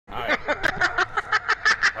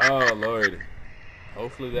Oh Lord.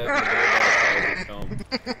 Hopefully that doesn't come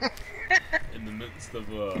in the midst of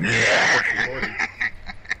recording.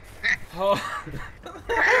 Oh.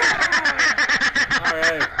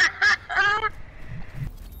 Alright.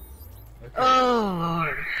 Okay. Oh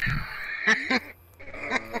Lord.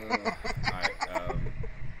 Alright,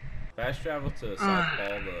 fast travel to South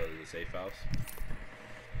Paul, the safe house.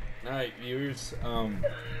 Alright, viewers,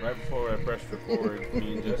 right before I pressed record,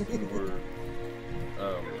 me and Justin were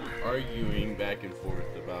arguing back and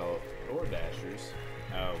forth about door dashers,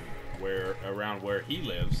 around where he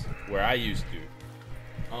lives, where I used to,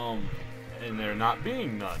 and there not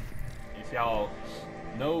being none. If y'all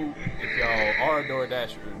are a door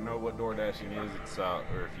dasher and know what door dashing is, it's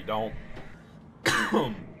or if you don't,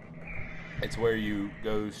 it's where you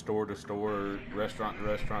go store to store, restaurant to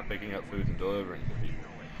restaurant, picking up food and delivering to people.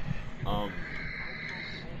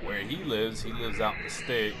 Where he lives out in the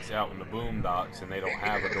sticks, out in the boondocks, and they don't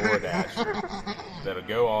have a door dasher that'll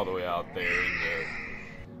go all the way out there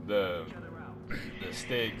in the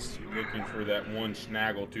sticks looking for that one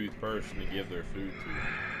snaggletooth person to give their food to.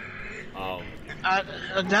 I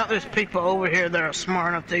doubt there's people over here that are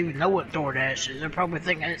smart enough to even know what DoorDash is. They're probably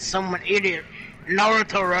thinking it's some idiot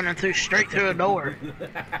Naruto running straight through a door.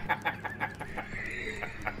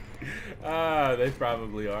 They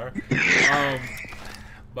probably are.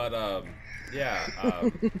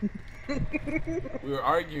 We were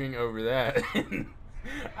arguing over that.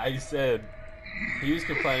 I said he was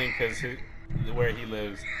complaining because where he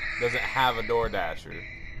lives doesn't have a door dasher,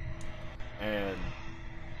 and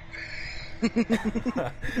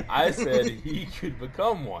I said he could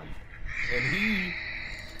become one, and he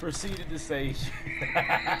proceeded to say,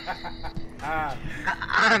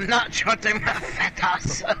 I'm not trusting my fat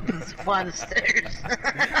ass up this flight of stairs.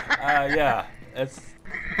 Yeah, that's.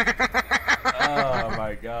 Oh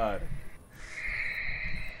my god.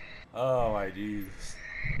 Oh my Jesus.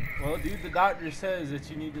 Well, dude, the doctor says that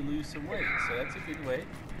you need to lose some weight, so that's a good way.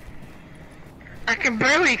 I can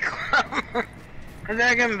barely climb.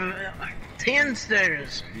 I can 10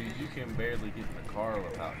 stairs. Dude, you can barely get in the car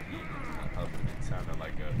without eating. It sounded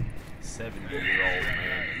like a 70-year-old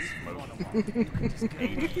man that's smoking. Just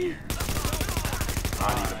can't eat.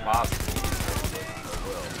 Not even possible.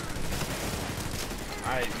 Well.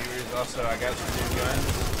 Alright, viewers, also I got some new guns.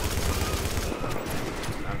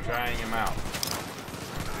 I'm trying them out.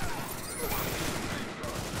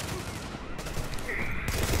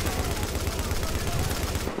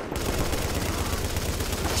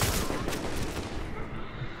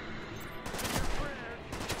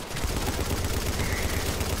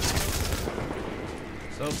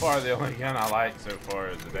 So far, the only gun I like so far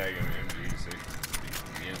is the daggum MG60,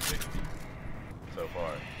 the M60. So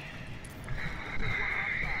far.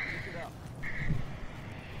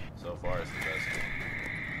 So far, it's the best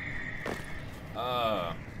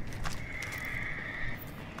one.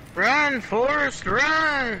 Run, Forrest,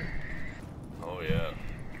 run! Oh yeah.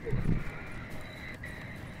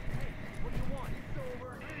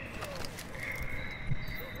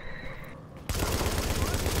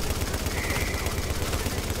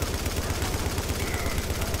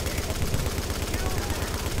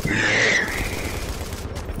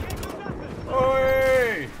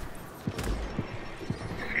 Oi!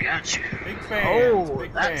 Gotcha. Big fans. Oh,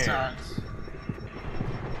 big that fans. sucks.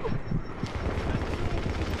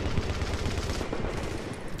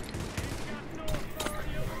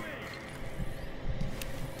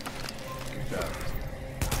 Good job.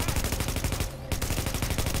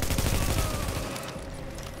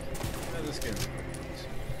 Now this guy's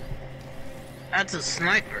That's a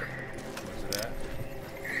sniper. where's it at?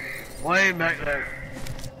 Way back there.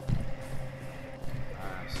 I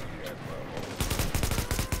see that level.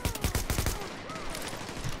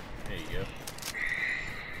 There you go.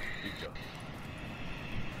 Good job.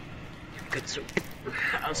 Good soup.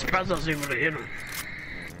 I was surprised I was able to hit him.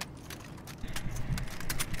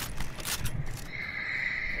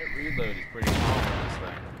 That reload is pretty long on this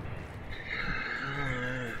thing.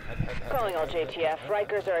 Calling all JTF.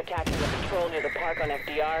 Rikers are attacking the patrol near the park on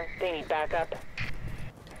FDR. They need backup.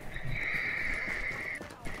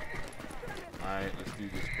 Alright, let's do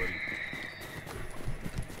this, buddy.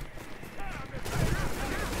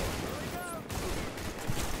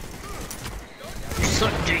 You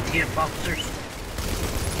suck, JTF officers.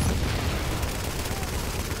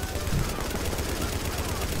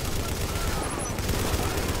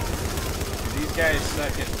 These guys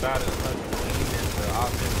suck at about as much lean as the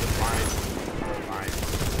offensive line.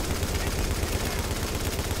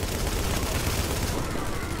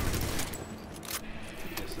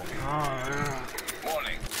 Oh,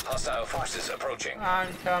 Warning. Hostile forces approaching.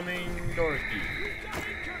 I'm coming, Dorothy.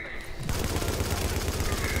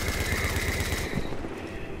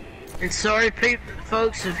 And sorry,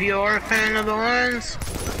 folks, if you are a fan of the lines,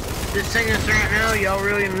 just saying this right now, y'all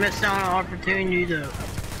really missed out on an opportunity to,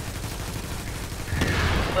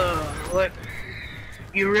 what?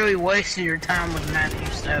 You really wasted your time with Matthew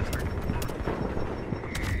Stafford.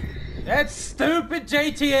 That stupid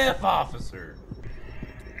JTF officer.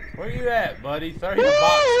 Where you at, buddy? Throw your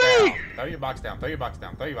box down. Throw your box down. Throw your box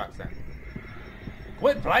down. Throw your box down.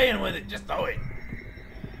 Quit playing with it. Just throw it.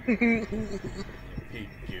 You pig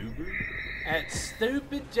goober. That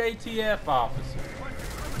stupid JTF officer.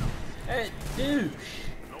 That douche.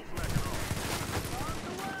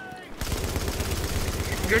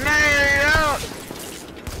 Grenade out!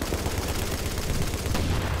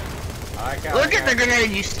 Look at the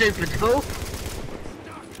grenade, you stupid fool!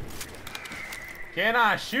 Can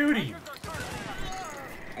I shoot him?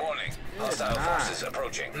 Morning. Hostile forces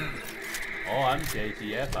approaching. Oh, I'm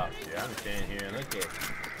JTF officer. I'm standing here and look at you.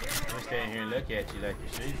 I'm standing here and look at you like you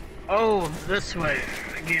see. Oh, this way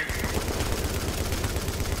again.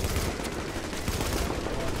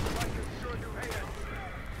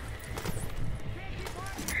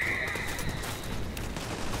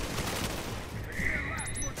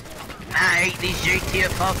 I hate these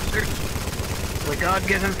JTF officers with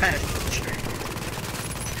God-given passion.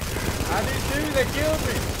 I do too, they killed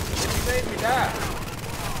me. They made me die.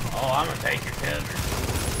 Oh, I'm gonna take your cover.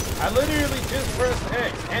 I literally just pressed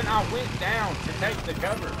X and I went down to take the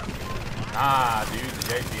cover. Nah, dude, the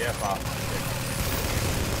JTF officer.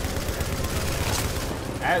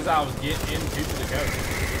 As I was getting into the cover.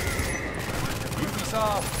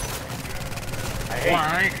 Ubisoft. I hate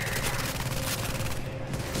Why?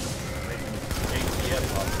 JTF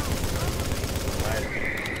officer.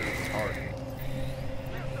 It's hard.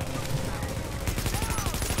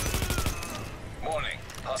 Morning.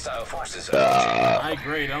 Hostile forces approaching. My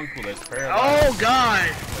great uncle that's paralyzed. Oh God!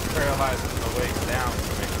 Paralyzed from the waist down to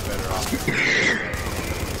make it better off.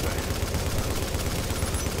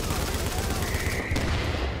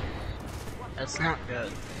 That's not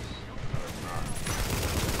good.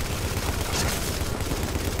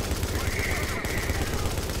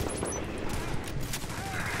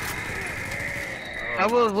 I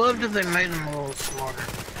would have loved if they made them a little smarter,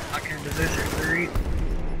 like in Division 3.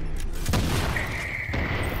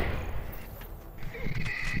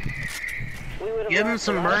 Give them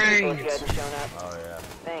some brains. Oh yeah.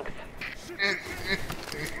 Thanks.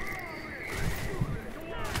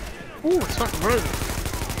 Ooh, it's something rude.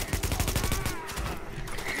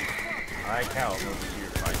 I like how I'm over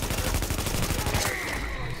here fighting.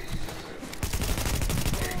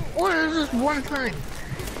 What is this one thing?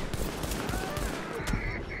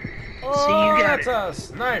 Oh, See, you got that's it. a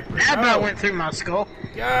sniper. That No. about went through my skull.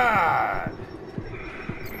 God.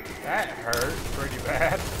 That hurt pretty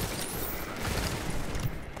bad.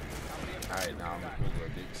 Alright, now I'm gonna pull a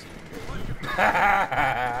Dixie.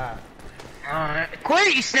 Alright.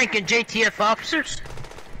 Quit, you stinking JTF officers.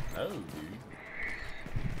 Oh, dude.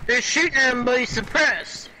 They're shooting everybody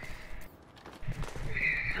suppressed.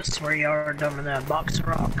 I swear y'all are dumb in that box of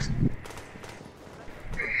rocks.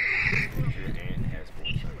 Your aunt has more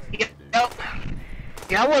sense than you do. Yep.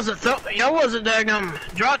 Y'all wasn't daggum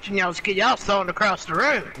dropping y'all's kid. Y'all was throwing across the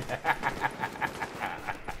room.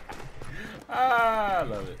 Ah, I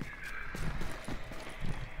love it.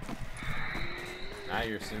 Now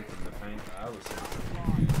you're sensing the pain. I was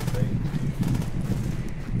sensing the pain.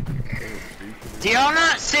 Do y'all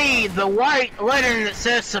not see the white lettering that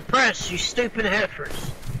says suppress, you stupid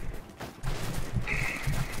heifers?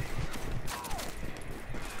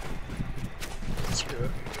 Screw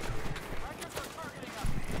it.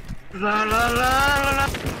 La la la la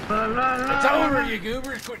la la la. It's over, you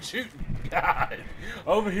goobers. Quit shooting. God.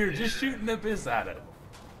 Over here, just shooting the piss out of it.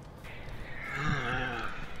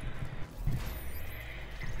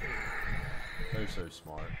 They're so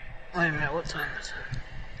smart. Wait a minute, what time is it?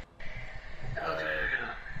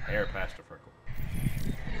 Air past the freckle.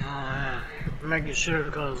 Making sure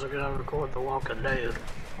because I gotta record The Walking Dead.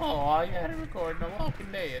 Oh, you gotta record The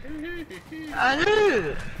Walking Dead. I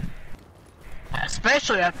do!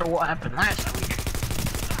 Especially after what happened last week.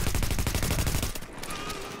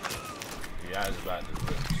 Yeah, I was about to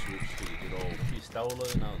switch to the good old pistola,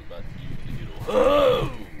 and I was about to use the good old.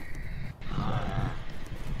 Oh!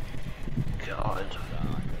 God. I just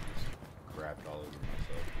crapped all over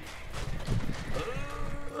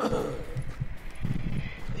myself.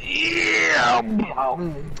 Yeah!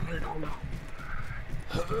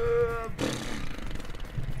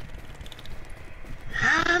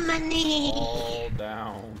 Harmony! All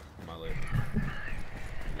down my leg.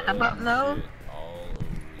 How about no? All over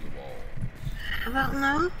the wall. How about no?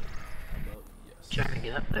 How about yes? Trying to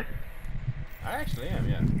get up there. I actually am,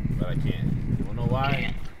 yeah. but I can't. You wanna know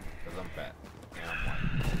why? Because I'm fat. And I'm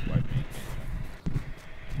white. White man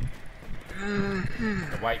can't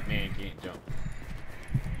jump. The white man can't jump.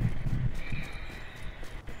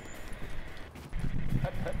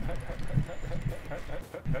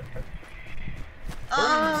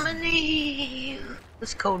 Oh, my knee.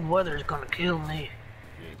 This cold weather is gonna kill me.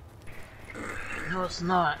 Yeah. No, it's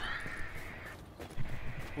not.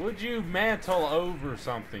 Would you mantle over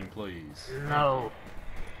something, please? No.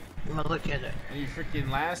 I'm gonna look at it. In your freaking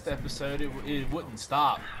last episode, it wouldn't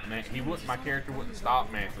stop. Man, my character wouldn't stop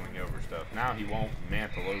mantling over stuff. Now he won't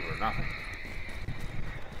mantle over nothing.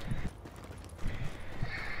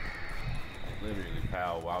 Literally,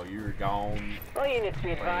 pal, while you're gone. All units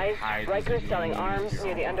be advised. Rikers selling arms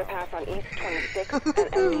near the underpass on East 26 and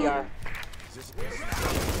MDR.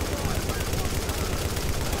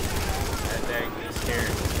 That dang is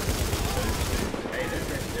scary. Hey,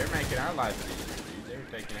 they're making our lives easier, dude. They were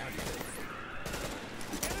taking out each other.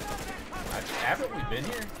 Haven't we been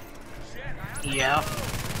here? Yeah.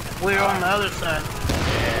 We're on the other side.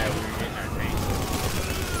 Yeah, we were getting our tanks.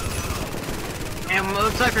 And it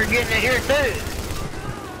looks like we're getting it here too.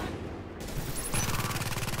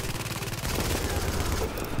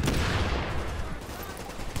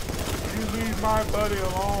 You leave my buddy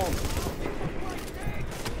alone.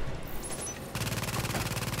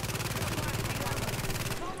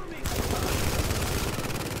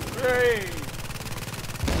 Hey!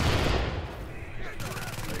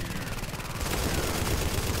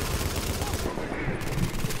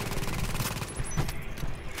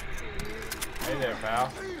 Hey there,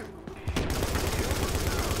 pal.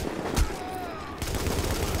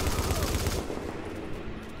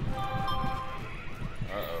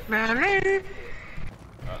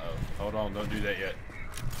 Uh-oh. Hold on, don't do that yet.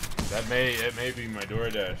 It may be my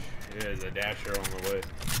DoorDash. It is a dasher on the way.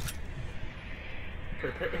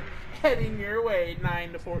 Heading your way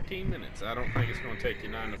 9 to 14 minutes. I don't think it's going to take you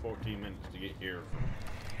 9 to 14 minutes to get here from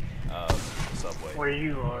the subway. Where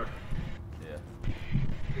you are. Yeah.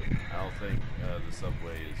 I don't think the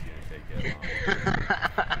subway is going to take that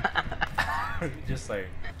long. Just saying.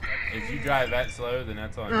 If you drive that slow, then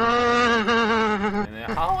that's on you. And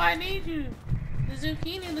then, oh, I need you. The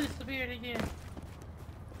zucchini list appeared again.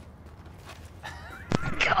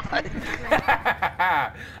 God.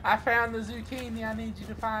 I found the zucchini. I need you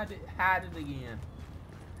to find it. Hide it again.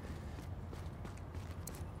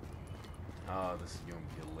 Oh, this is going to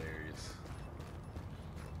be hilarious.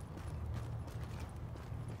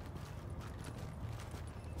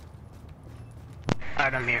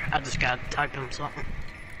 Alright, I'm here. I just gotta type him something.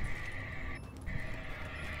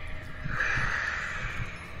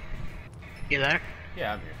 You there?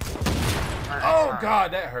 Yeah, I'm here. Oh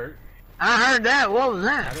God, that hurt. I heard that. What was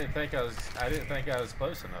that? I didn't think I was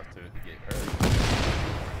close enough to it to get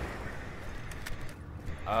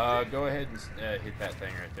hurt. Go ahead and hit that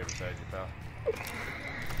thing right there beside you, pal.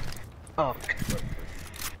 Oh.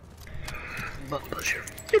 Butt pusher.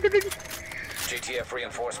 JTF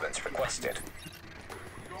reinforcements requested.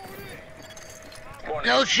 Warning.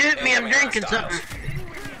 Don't shoot me. I'm Incoming drinking hostiles. something.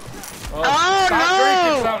 Oh, Oh, stop no!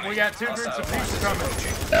 drinking something. We got 2 groups Hostile of people forces coming.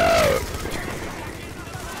 approaching.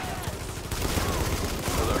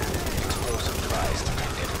 Alert. Explosive device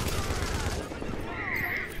detected.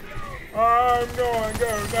 I'm going to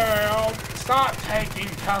go down. Stop taking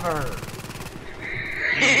cover.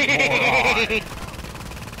 You moron.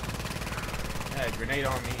 Yeah, grenade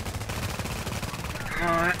on me.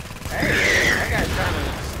 Alright. Hey, that guy's trying to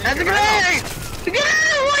sneak That's a around. grenade!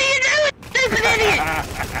 Grenade! What are you doing, stupid idiot?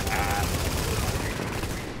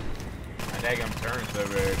 My daggum turns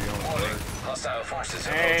over there. The only Warning. word. Hostile forces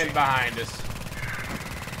And approaching. behind us.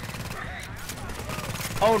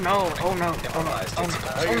 Oh no, oh no, oh no, Improvised oh no,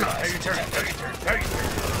 explosive oh no. device Take your turn. detected. Take your turn. Take your turn.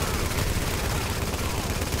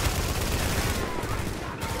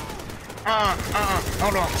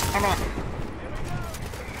 Hold on, hold on.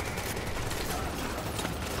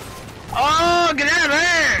 Oh, get out of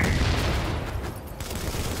there!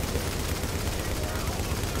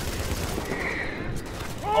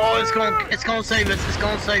 Oh, it's gonna save us, it's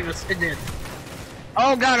gonna save us, it did.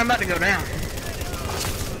 Oh God, I'm about to go down.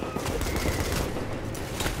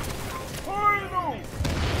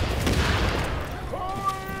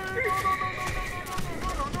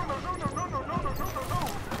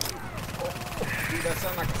 Dude, that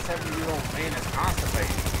sounds like a 70-year-old man that's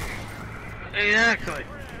constipated. Exactly.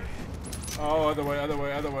 Oh, other way, other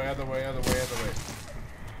way, other way, other way, other way, other way.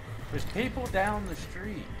 There's people down the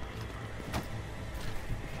street.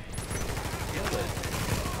 Kill it.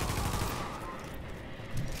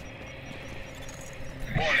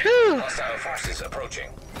 Warning. Hostile forces approaching.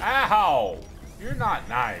 Ow! You're not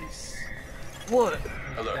nice. What?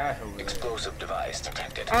 Alert. That over there. Explosive device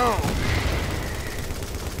detected. Oh.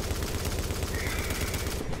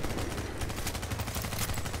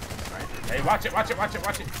 Right. Hey, watch it, watch it, watch it,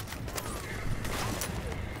 watch it.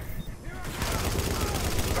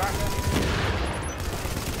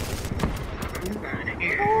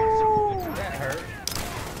 Ooh, that hurt.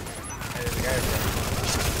 Hey, there's a guy there.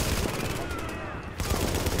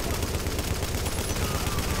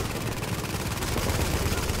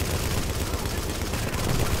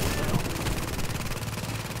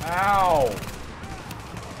 Ow!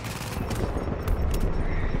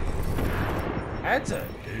 That's a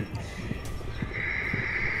dude.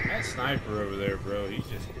 That sniper over there, bro, he's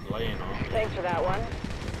just laying on. Thanks for that one.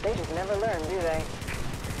 They just never learn, do they?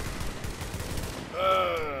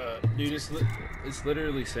 Dude, it's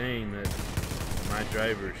literally saying that my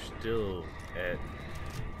driver's still at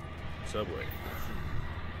Subway.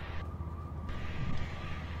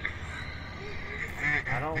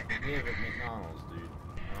 I don't live at McDonald's, dude.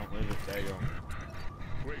 I don't live at Dagon.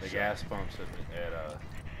 The gas pumps at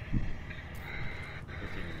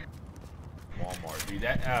freaking Walmart, dude.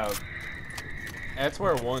 That's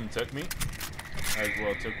where one took me. As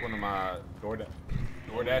well, took one of my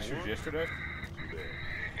DoorDashers yesterday.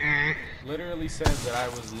 Literally said that I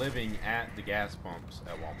was living at the gas pumps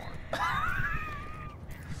at Walmart.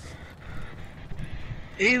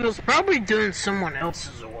 He was probably doing someone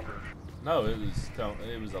else's order. No, it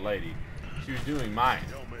was a lady. She was doing mine.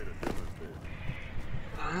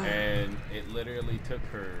 And it literally took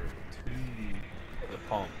her to the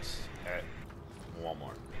pumps at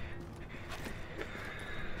Walmart.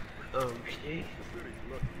 Okay.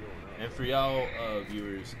 And for y'all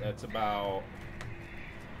viewers, that's about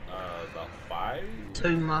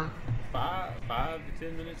 2 months. 5 to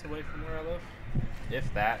 10 minutes away from where I live.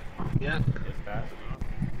 If that. Yeah. If that.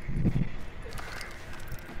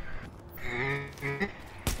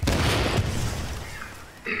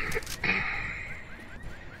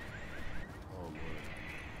 Oh Lord.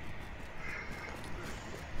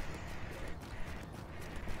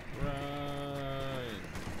 Run.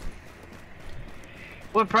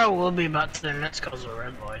 Well, it probably will be about 10 minutes because of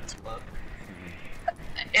red lights, but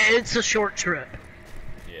it's a short trip.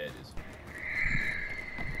 Yeah, it is.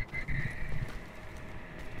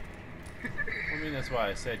 I mean, that's why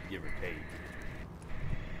I said give or take.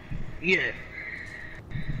 Yeah.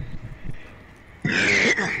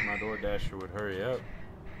 My DoorDasher would hurry up.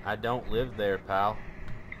 I don't live there, pal.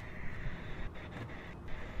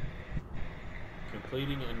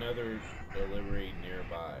 Completing another delivery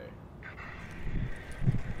nearby.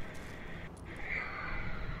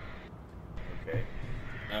 Okay.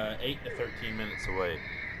 8 to 13 minutes away.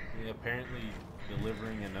 Yeah, apparently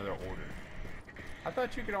delivering another order. I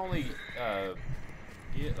thought you could only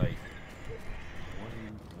get like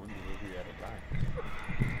one delivery at a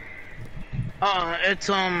time. It's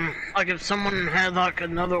like if someone had like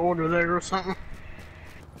another order there or something,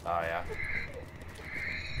 Oh yeah.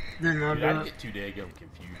 then they'll Dude, do I'd it. get too daggum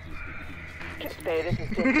confused as Kip Spade, this is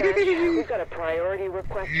dispatch. We've got a priority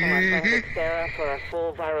request from our forensic Sarah for a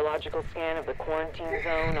full virological scan of the quarantine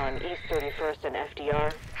zone on East 31st and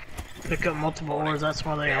FDR. Pick up multiple orders, that's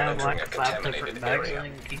why they have like 5 different bags they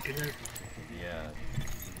can keep it in. Yeah.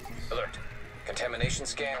 Alert. Contamination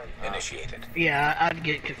scan initiated. Yeah, I'd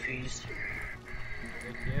get confused.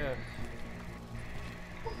 Heck yeah.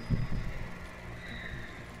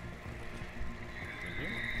 In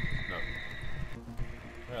here? No.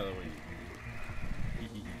 Well, wait.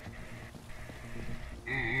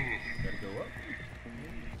 Gotta go up.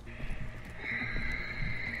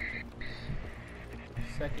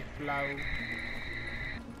 Second floor.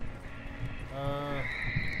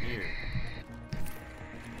 Here.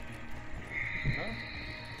 No?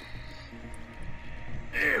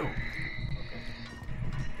 Ew! Okay.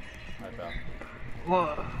 Hi, pal.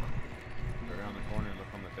 What? Go around the corner and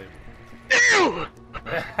look on the table. Ew!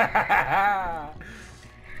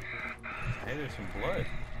 Hey, there's some blood.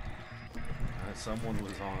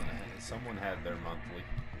 Someone had their monthly.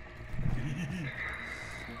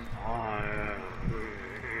 I'm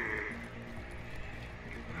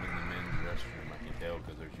in the men's restroom, I can tell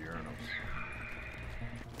because there's urinals.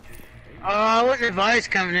 I wouldn't advise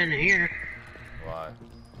coming in here. Why?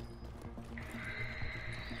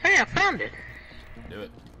 Hey, I found it. Do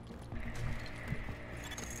it.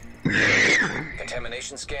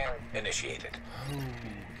 Contamination scan initiated.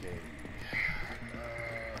 Okay.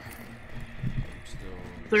 I'm still...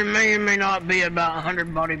 There may or may not be about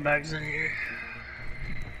 100 body bags in here.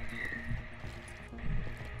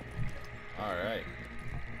 Alright.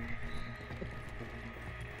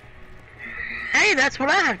 Hey, that's what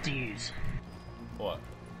I have to use. What?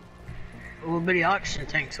 Little bitty oxygen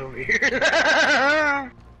tanks over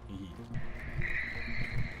here.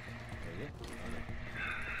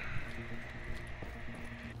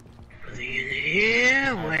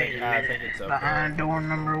 Yeah, wait a minute. It's up Behind door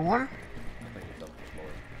number 1. I think it's up the floor.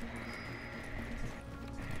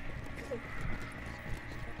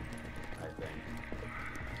 I think.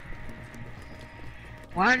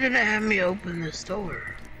 Why did it have me open this door?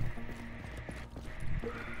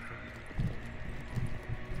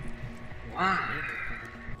 Why?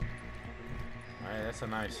 Alright, that's a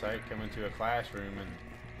nice sight. Coming to a classroom and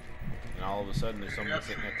all of a sudden there's someone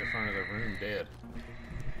sitting at the front of the room dead.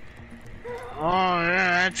 Oh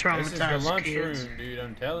yeah, that traumatized This is the lunchroom, kids. dude.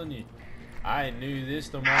 I'm telling you. I knew this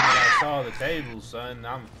the moment I saw the table, son.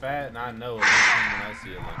 I'm fat and I know a lunchroom when I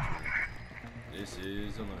see a lunchroom. This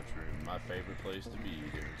is a lunchroom. My favorite place to be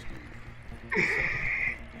during school.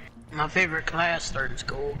 My favorite class during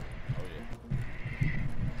school. Oh yeah.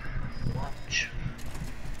 Lunch.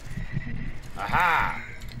 Aha!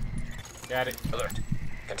 Got it. Alert.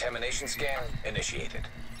 Contamination scan initiated.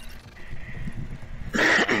 We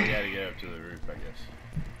gotta get up to the roof, I guess.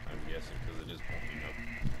 I'm guessing because it is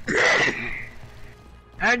pointing up.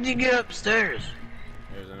 How'd you get upstairs?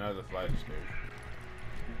 There's another flight of stairs.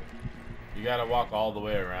 You gotta walk all the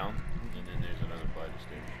way around, and then there's another flight of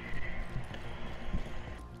stairs.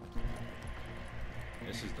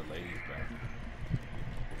 This is the ladies' bathroom.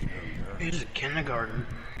 There's no urn. Here's a kindergarten.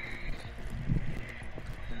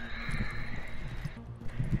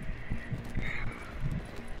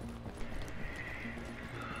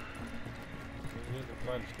 There's another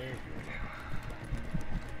flight of stairs.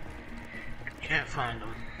 Can't find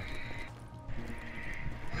them.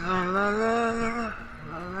 La, la, la, la,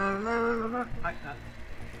 la, la, la, la, like that.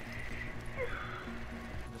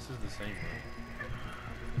 This is the same room.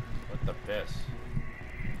 What the piss?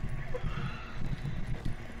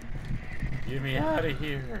 Get me out of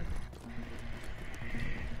here!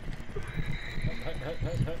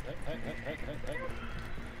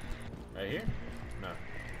 Right here? No.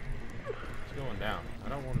 It's going down. I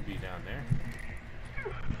don't want to be down there.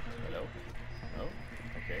 Hello? Oh?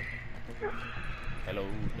 Okay. Hello,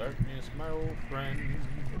 darkness, my old friend.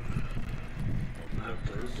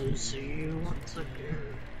 Good to see you once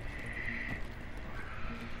again.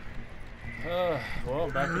 Well,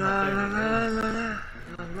 back in La, my la, favorite room.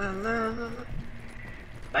 la, la, la, la, la.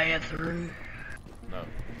 Bathroom. No.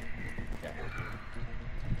 Yeah.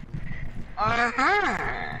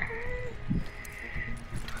 Uh-huh.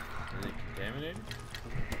 Is it contaminated?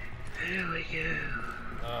 Here we go.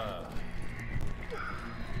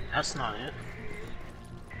 That's not it.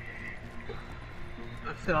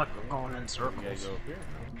 I feel like we're going in We gotta circles. go up here.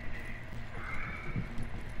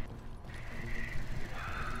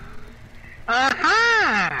 No.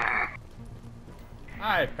 Uh-huh.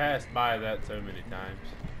 I passed by that so many times.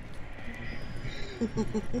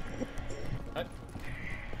 What?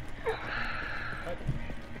 What?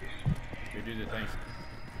 You do the thing.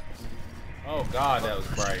 Oh god, that was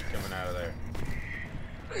bright coming out of there.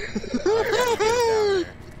 Oh, I gotta get it down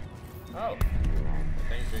there. Oh, the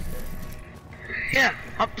thing's right there. Yeah,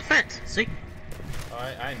 up the fence. See? Oh,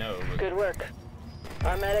 I know. But Good work.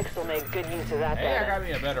 Our medics will make good use of that hey, I data. got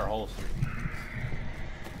me a better holster.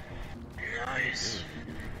 Nice.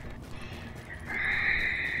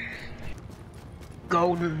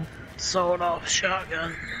 Golden sawed-off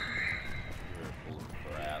shotgun. You're full of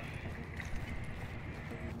crap.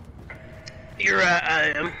 You're right, I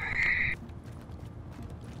am. I'm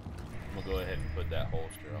gonna go ahead and put that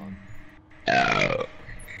holster on.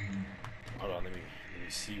 Hold on, let me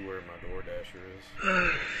see where my DoorDasher is.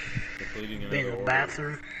 Completing Be in another the order.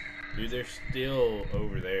 bathroom. Dude, they're still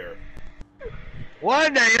over there.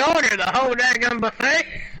 What did they order? The whole daggone buffet?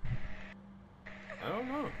 I don't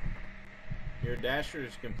know. Your Dasher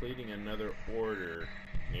is completing another order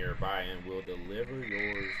nearby and will deliver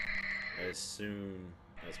yours as soon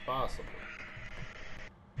as possible.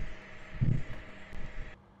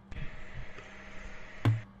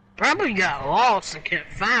 Probably got lost and can't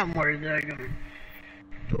find where they're gonna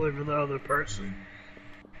deliver the other person.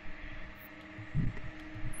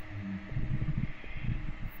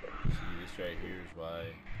 See, this right here is why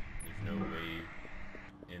there's no way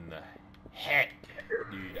in the heck,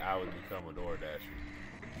 dude, I would become a DoorDasher.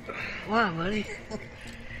 Why, buddy?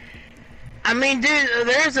 I mean, dude,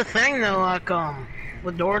 there's a thing though, like,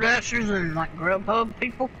 with DoorDashers and, like, Grubhub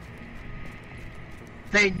people.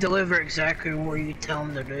 They deliver exactly what you tell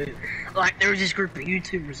them to do. Like, there was this group of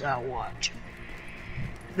YouTubers I watch.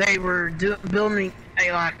 They were building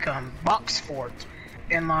a, like, box fort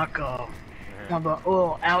in, like, one of the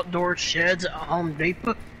little outdoor sheds at Home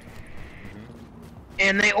Depot.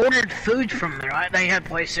 and they ordered food from there. Right? They had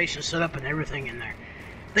PlayStation set up and everything in there.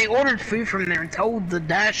 They ordered food from there and told the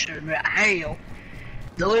Dasher that, hey,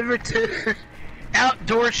 deliver to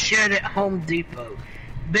outdoor shed at Home Depot.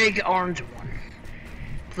 Big orange one.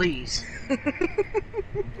 Please.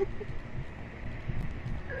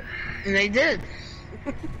 And they did.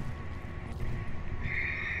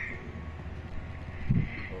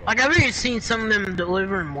 Like, I've even seen some of them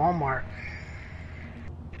deliver in Walmart.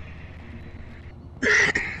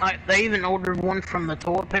 Like, they even ordered one from the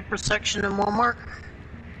toilet paper section in Walmart.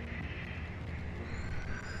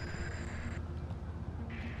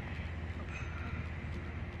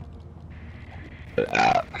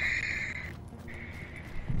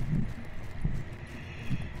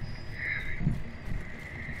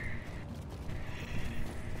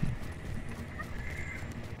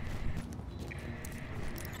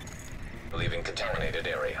 Leaving contaminated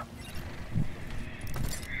area.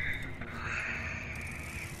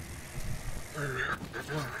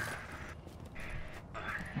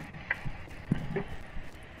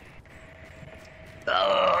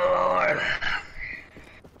 Oh, Lord.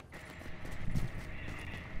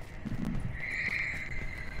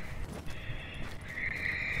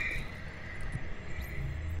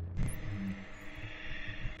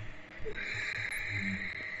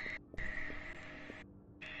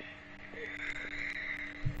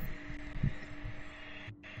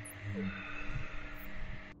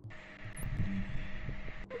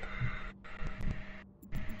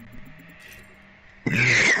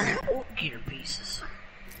 Eater pieces.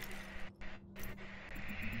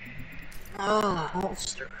 Oh,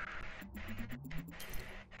 holster.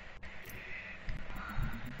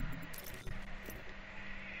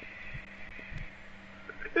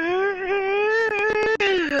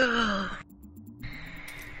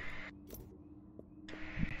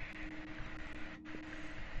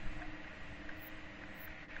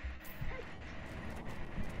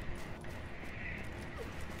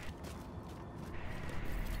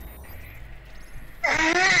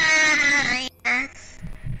 Yes.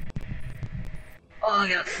 Oh, I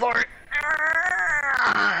got a fart.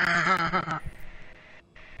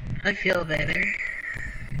 I feel better.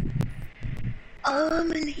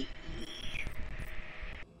 Omni.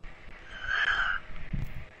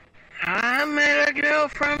 I met a girl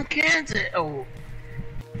from Kansas. Oh.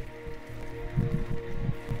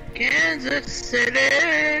 Kansas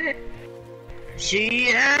City.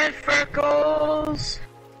 She had freckles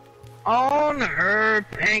on her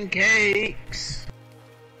pancakes.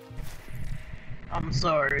 I'm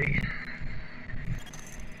sorry.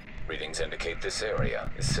 Readings indicate this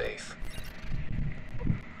area is safe.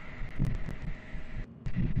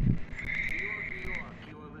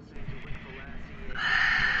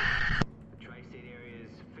 Tri-State Area's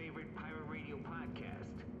favorite pirate radio podcast.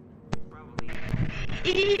 Probably.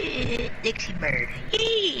 Dixie Bird.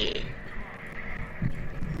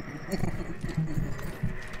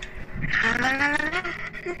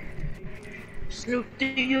 Snoop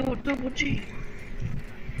D-O-double G.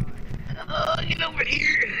 Get over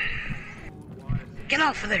here. Get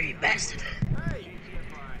off of there, you bastard. Hey,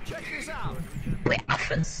 check this out.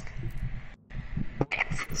 Breakfast.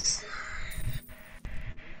 Breakfast.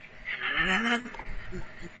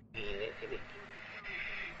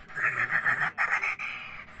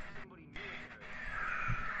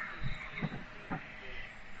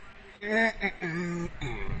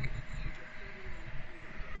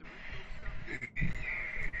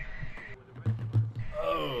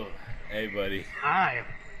 Oh, hey, buddy. Hi.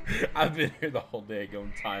 I've been here the whole day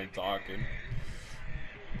going time talking.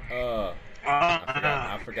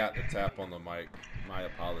 I forgot to tap on the mic. My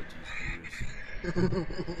apologies, viewers.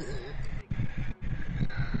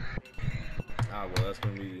 Well, that's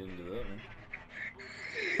going to be the end of that one.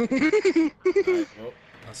 Alright, well,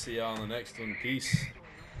 I'll see y'all on the next one. Peace.